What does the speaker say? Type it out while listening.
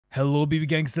Hello, BB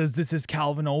Gang says this is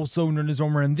Calvin, also known as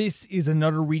Omer, and this is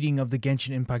another reading of the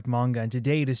Genshin Impact manga. And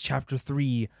today it is chapter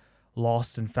 3,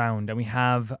 Lost and Found, and we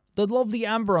have the lovely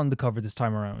Amber on the cover this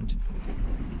time around.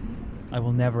 I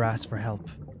will never ask for help.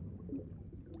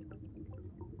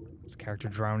 This character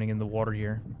drowning in the water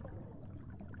here.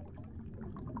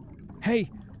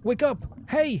 Hey, wake up!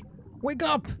 Hey, wake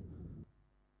up!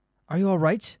 Are you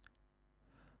alright?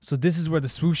 So this is where the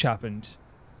swoosh happened.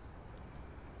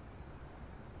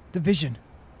 The vision.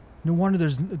 No wonder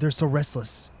they're so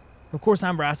restless. Of course,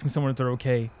 Amber asking someone if they're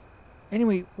okay.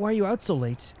 Anyway, why are you out so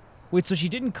late? Wait, so she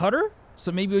didn't cut her?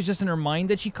 So maybe it was just in her mind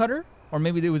that she cut her? Or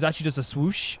maybe it was actually just a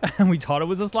swoosh and we thought it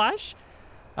was a slash?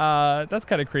 That's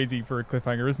kind of crazy for a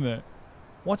cliffhanger, isn't it?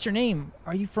 What's your name?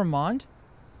 Are you from Mond?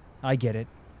 I get it.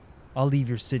 I'll leave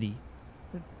your city.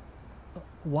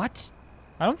 What?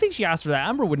 I don't think she asked for that.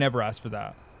 Amber would never ask for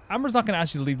that. Amber's not going to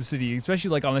ask you to leave the city,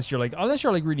 especially unless you're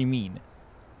really mean.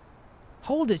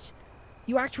 Hold it.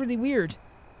 You act really weird.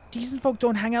 Decent folk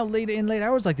don't hang out late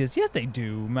hours like this. Yes, they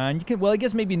do, man. You can. Well, I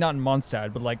guess maybe not in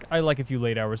Mondstadt, but I like a few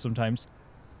late hours sometimes.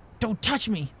 Don't touch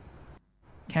me.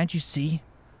 Can't you see?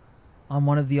 I'm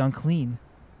one of the unclean.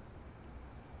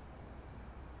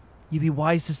 You'd be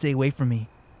wise to stay away from me.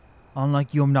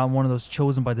 Unlike you, I'm not one of those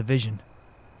chosen by the vision.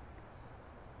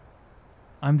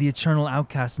 I'm the eternal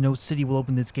outcast. No city will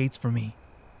open its gates for me.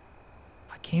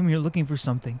 I came here looking for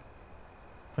something,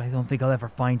 but I don't think I'll ever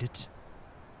find it.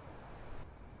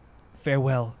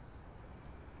 Farewell.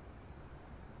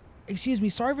 Excuse me,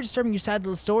 sorry for disturbing your sad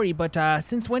little story, but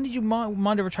since when did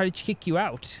Mond ever try to kick you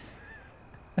out?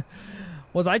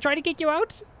 Was I trying to kick you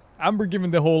out? Amber giving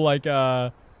the whole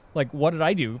what did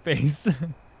I do face.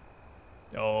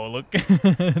 Oh, look.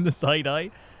 The side eye.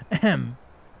 Ahem.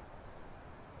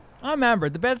 I'm Amber,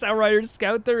 the best Outrider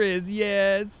scout there is.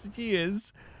 Yes, she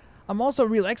is. I'm also a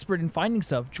real expert in finding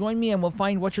stuff. Join me and we'll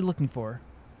find what you're looking for.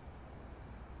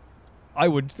 I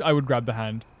would grab the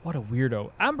hand. What a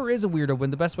weirdo. Amber is a weirdo in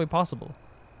the best way possible.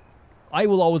 I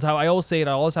always say it,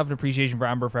 I always have an appreciation for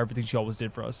Amber for everything she always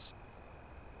did for us.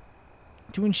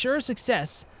 To ensure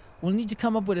success, we'll need to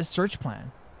come up with a search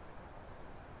plan.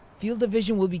 Field of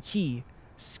vision will be key.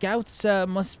 Scouts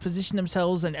must position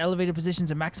themselves in elevated positions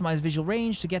and maximize visual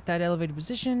range to get that elevated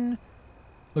position.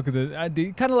 Look at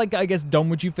the kind of I guess, done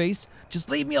with you face. Just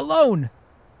leave me alone.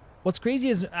 What's crazy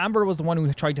is Amber was the one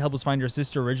who tried to help us find her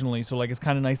sister originally, so it's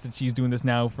kind of nice that she's doing this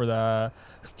now for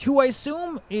who I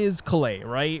assume is Calais,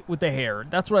 right? With the hair.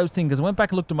 That's what I was thinking, because I went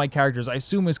back and looked at my characters. I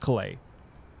assume is Calais.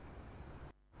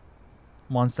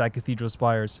 Mondstadt Cathedral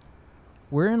Spires.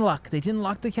 We're in luck. They didn't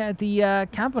lock the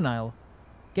campanile.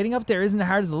 Getting up there isn't as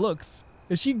hard as it looks.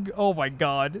 Is she? Oh my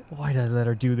god. Why did I let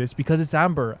her do this? Because it's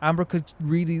Amber. Amber could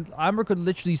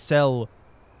literally sell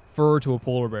fur to a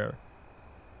polar bear.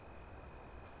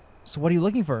 So what are you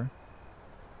looking for?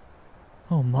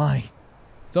 Oh my.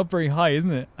 It's up very high,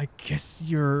 isn't it? I guess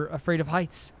you're afraid of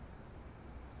heights.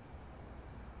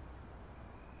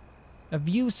 A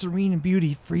view serene in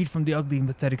beauty, freed from the ugly and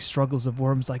pathetic struggles of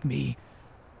worms like me.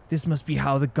 This must be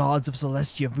how the gods of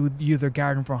Celestia view their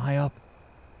garden from high up.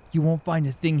 You won't find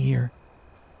a thing here.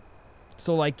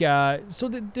 So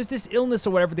there's this illness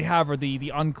or whatever they have, or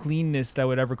the uncleanness that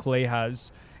whatever Calais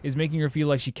has, is making her feel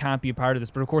like she can't be a part of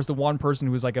this. But of course, the one person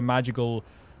who is like a magical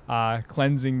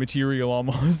cleansing material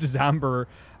almost is Amber,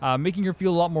 making her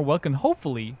feel a lot more welcome.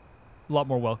 Hopefully, a lot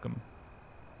more welcome.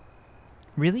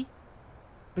 Really?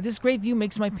 But this great view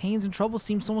makes my pains and troubles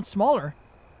seem so much smaller.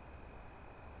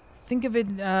 Think of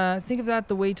that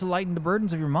the way to lighten the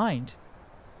burdens of your mind.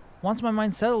 Once my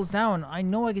mind settles down, I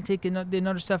know I can take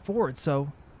another step forward, so...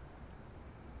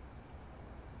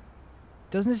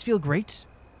 Doesn't this feel great?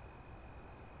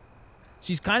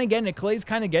 She's kind of getting it. Clay's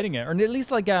kind of getting it. Or at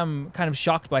least, kind of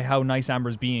shocked by how nice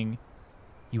Amber's being.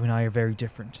 You and I are very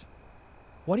different.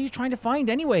 What are you trying to find,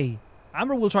 anyway?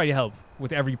 Amber will try to help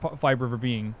with every fiber of her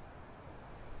being.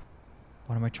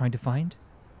 What am I trying to find?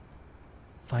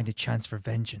 Find a chance for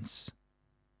vengeance.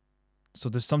 So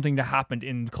there's something that happened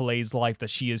in Calais's life that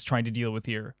she is trying to deal with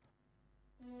here.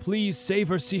 Please save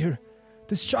her, Seer.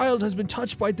 This child has been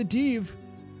touched by the Div.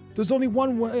 There's only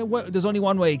one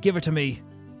way. Give her to me.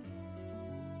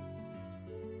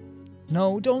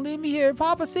 No, don't leave me here.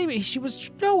 Papa, save me.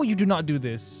 No, you do not do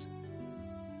this.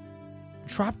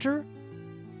 Trapped her?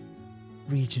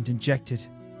 Regent injected.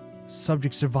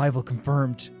 Subject survival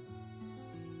confirmed.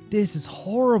 This is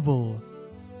horrible.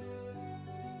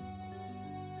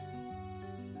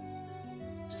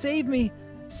 Save me!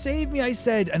 Save me, I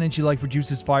said! And then she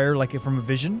produces fire from a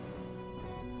vision.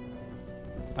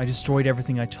 I destroyed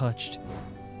everything I touched.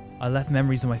 I left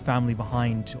memories of my family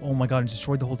behind. Oh my god, and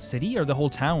destroyed the whole city or the whole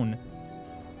town?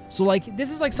 So, like,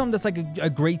 this is, like, something that's, like, a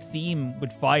great theme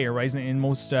with fire, right? In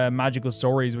most magical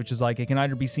stories, which is, like, it can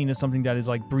either be seen as something that is,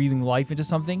 like, breathing life into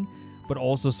something, but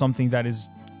also something that is,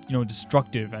 you know,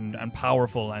 destructive and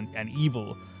powerful and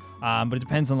evil. But it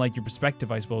depends on, like, your perspective,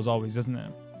 I suppose, always, doesn't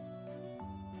it?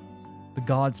 The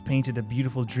gods painted a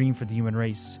beautiful dream for the human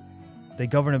race. They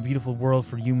govern a beautiful world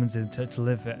for humans to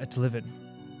live in.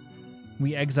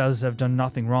 We exiles have done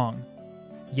nothing wrong,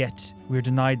 yet we are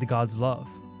denied the gods' love.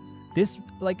 This,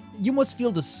 like, you must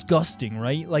feel disgusting,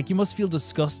 right? Like, you must feel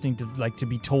disgusting to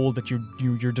be told that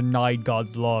you're denied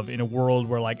God's love in a world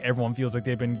where, like, everyone feels like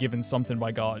they've been given something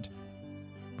by God.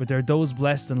 But there are those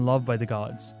blessed and loved by the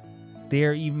gods. They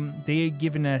are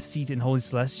given a seat in Holy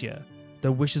Celestia.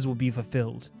 Their wishes will be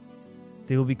fulfilled.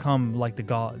 They will become like the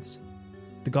gods.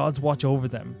 The gods watch over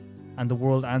them, and the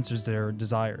world answers their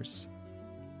desires.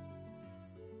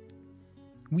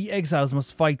 We exiles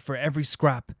must fight for every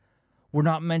scrap. We're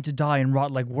not meant to die and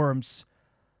rot like worms.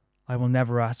 I will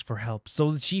never ask for help.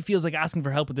 So she feels like asking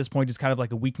for help at this point is kind of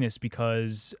like a weakness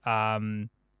because, you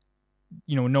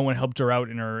know, no one helped her out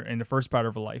in the first part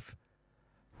of her life.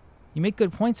 You make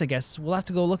good points, I guess. We'll have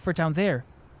to go look for it down there.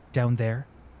 Down there?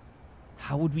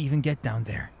 How would we even get down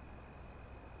there?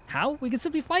 How? We can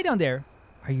simply fly down there.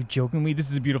 Are you joking me? This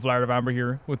is a beautiful art of Amber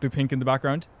here with the pink in the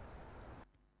background.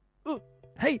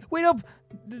 Hey, wait up!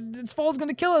 This fall's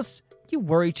gonna kill us! You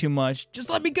worry too much. Just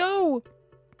let me go!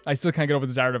 I still can't get over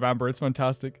this art of Amber. It's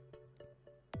fantastic.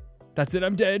 That's it,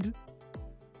 I'm dead.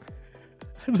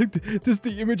 Look, this is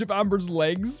the image of Amber's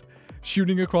legs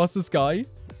shooting across the sky.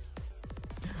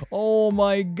 Oh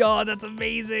my god, that's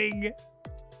amazing!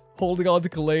 Holding on to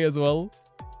Calais as well.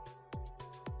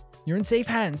 You're in safe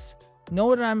hands.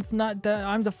 Know that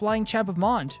I'm the flying champ of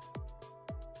Mond.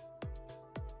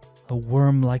 A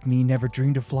worm like me never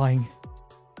dreamed of flying.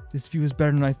 This view is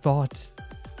better than I thought.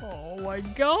 Oh my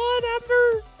god,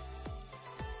 Amber!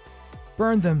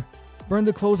 Burn them. Burn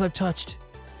the clothes I've touched.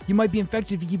 You might be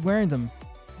infected if you keep wearing them.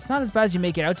 It's not as bad as you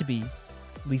make it out to be,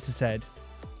 Lisa said.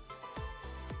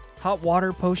 Hot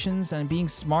water, potions, and being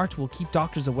smart will keep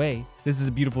doctors away. This is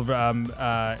a beautiful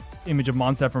image of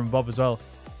Mondstadt from above as well.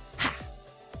 Ha!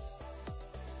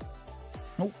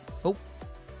 Oh.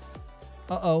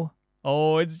 Uh-oh.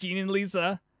 Oh, it's Jean and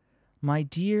Lisa. My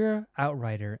dear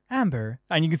Outrider, Amber.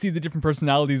 And you can see the different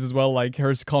personalities as well, like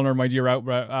her calling her my dear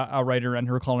Outrider and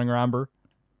her calling her Amber.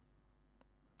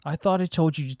 I thought I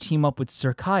told you to team up with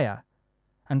Sir Kaya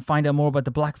and find out more about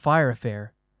the Black Fire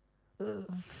affair.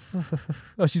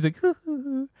 Oh, she's like,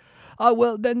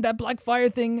 well, then that Black Fire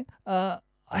thing, I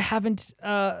haven't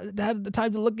had the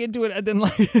time to look into it. And then,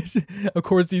 like, of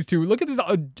course, these two. Look at this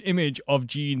image of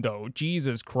Jean, though.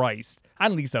 Jesus Christ.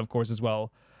 And Lisa, of course, as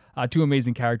well. Two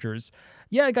amazing characters.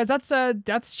 Yeah, guys,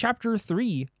 that's chapter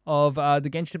 3 of the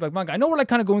Genshin Impact manga. I know we're like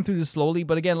kind of going through this slowly,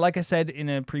 but again, like I said in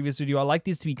a previous video, I like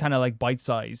these to be kind of like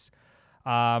bite-size.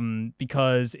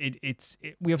 Because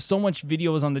we have so much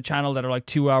videos on the channel that are like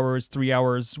 2 hours, 3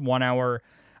 hours, 1 hour,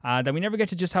 that we never get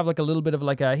to just have like a little bit of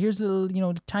like here's a little, you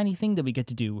know, tiny thing that we get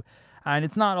to do. And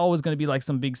it's not always going to be like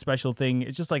some big special thing.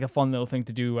 It's just like a fun little thing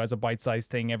to do as a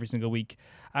bite-sized thing every single week.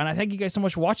 And I thank you guys so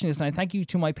much for watching this. And I thank you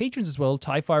to my patrons as well.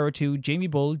 Ty502, Jamie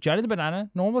Bull, Johnny the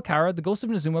Banana, Normal Cara, The Ghost of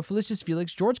Nazuma, Felicious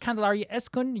Felix, George Candelaria,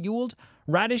 Eskun, Yuld,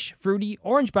 Radish, Fruity,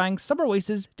 Orange Bang, Summer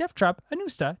Oasis, Death Trap,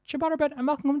 Anusta, Chibatabed, and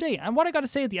Malcolm Day. And what I got to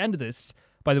say at the end of this,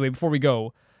 by the way, before we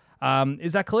go,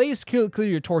 is that Calais is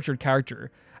clearly a tortured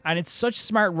character. And it's such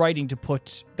smart writing to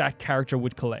put that character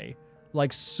with Calais.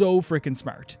 Like, so freaking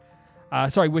smart.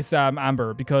 With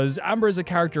Amber, because Amber is a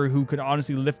character who could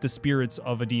honestly lift the spirits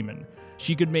of a demon.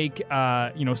 She could make,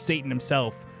 Satan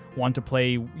himself want to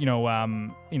play,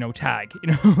 tag.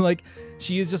 Like,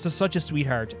 she is just such a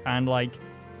sweetheart. And, like,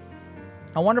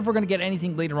 I wonder if we're going to get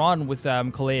anything later on with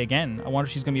Calais again. I wonder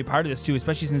if she's going to be a part of this too,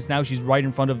 especially since now she's right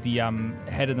in front of the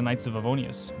head of the Knights of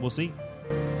Avonius. We'll see.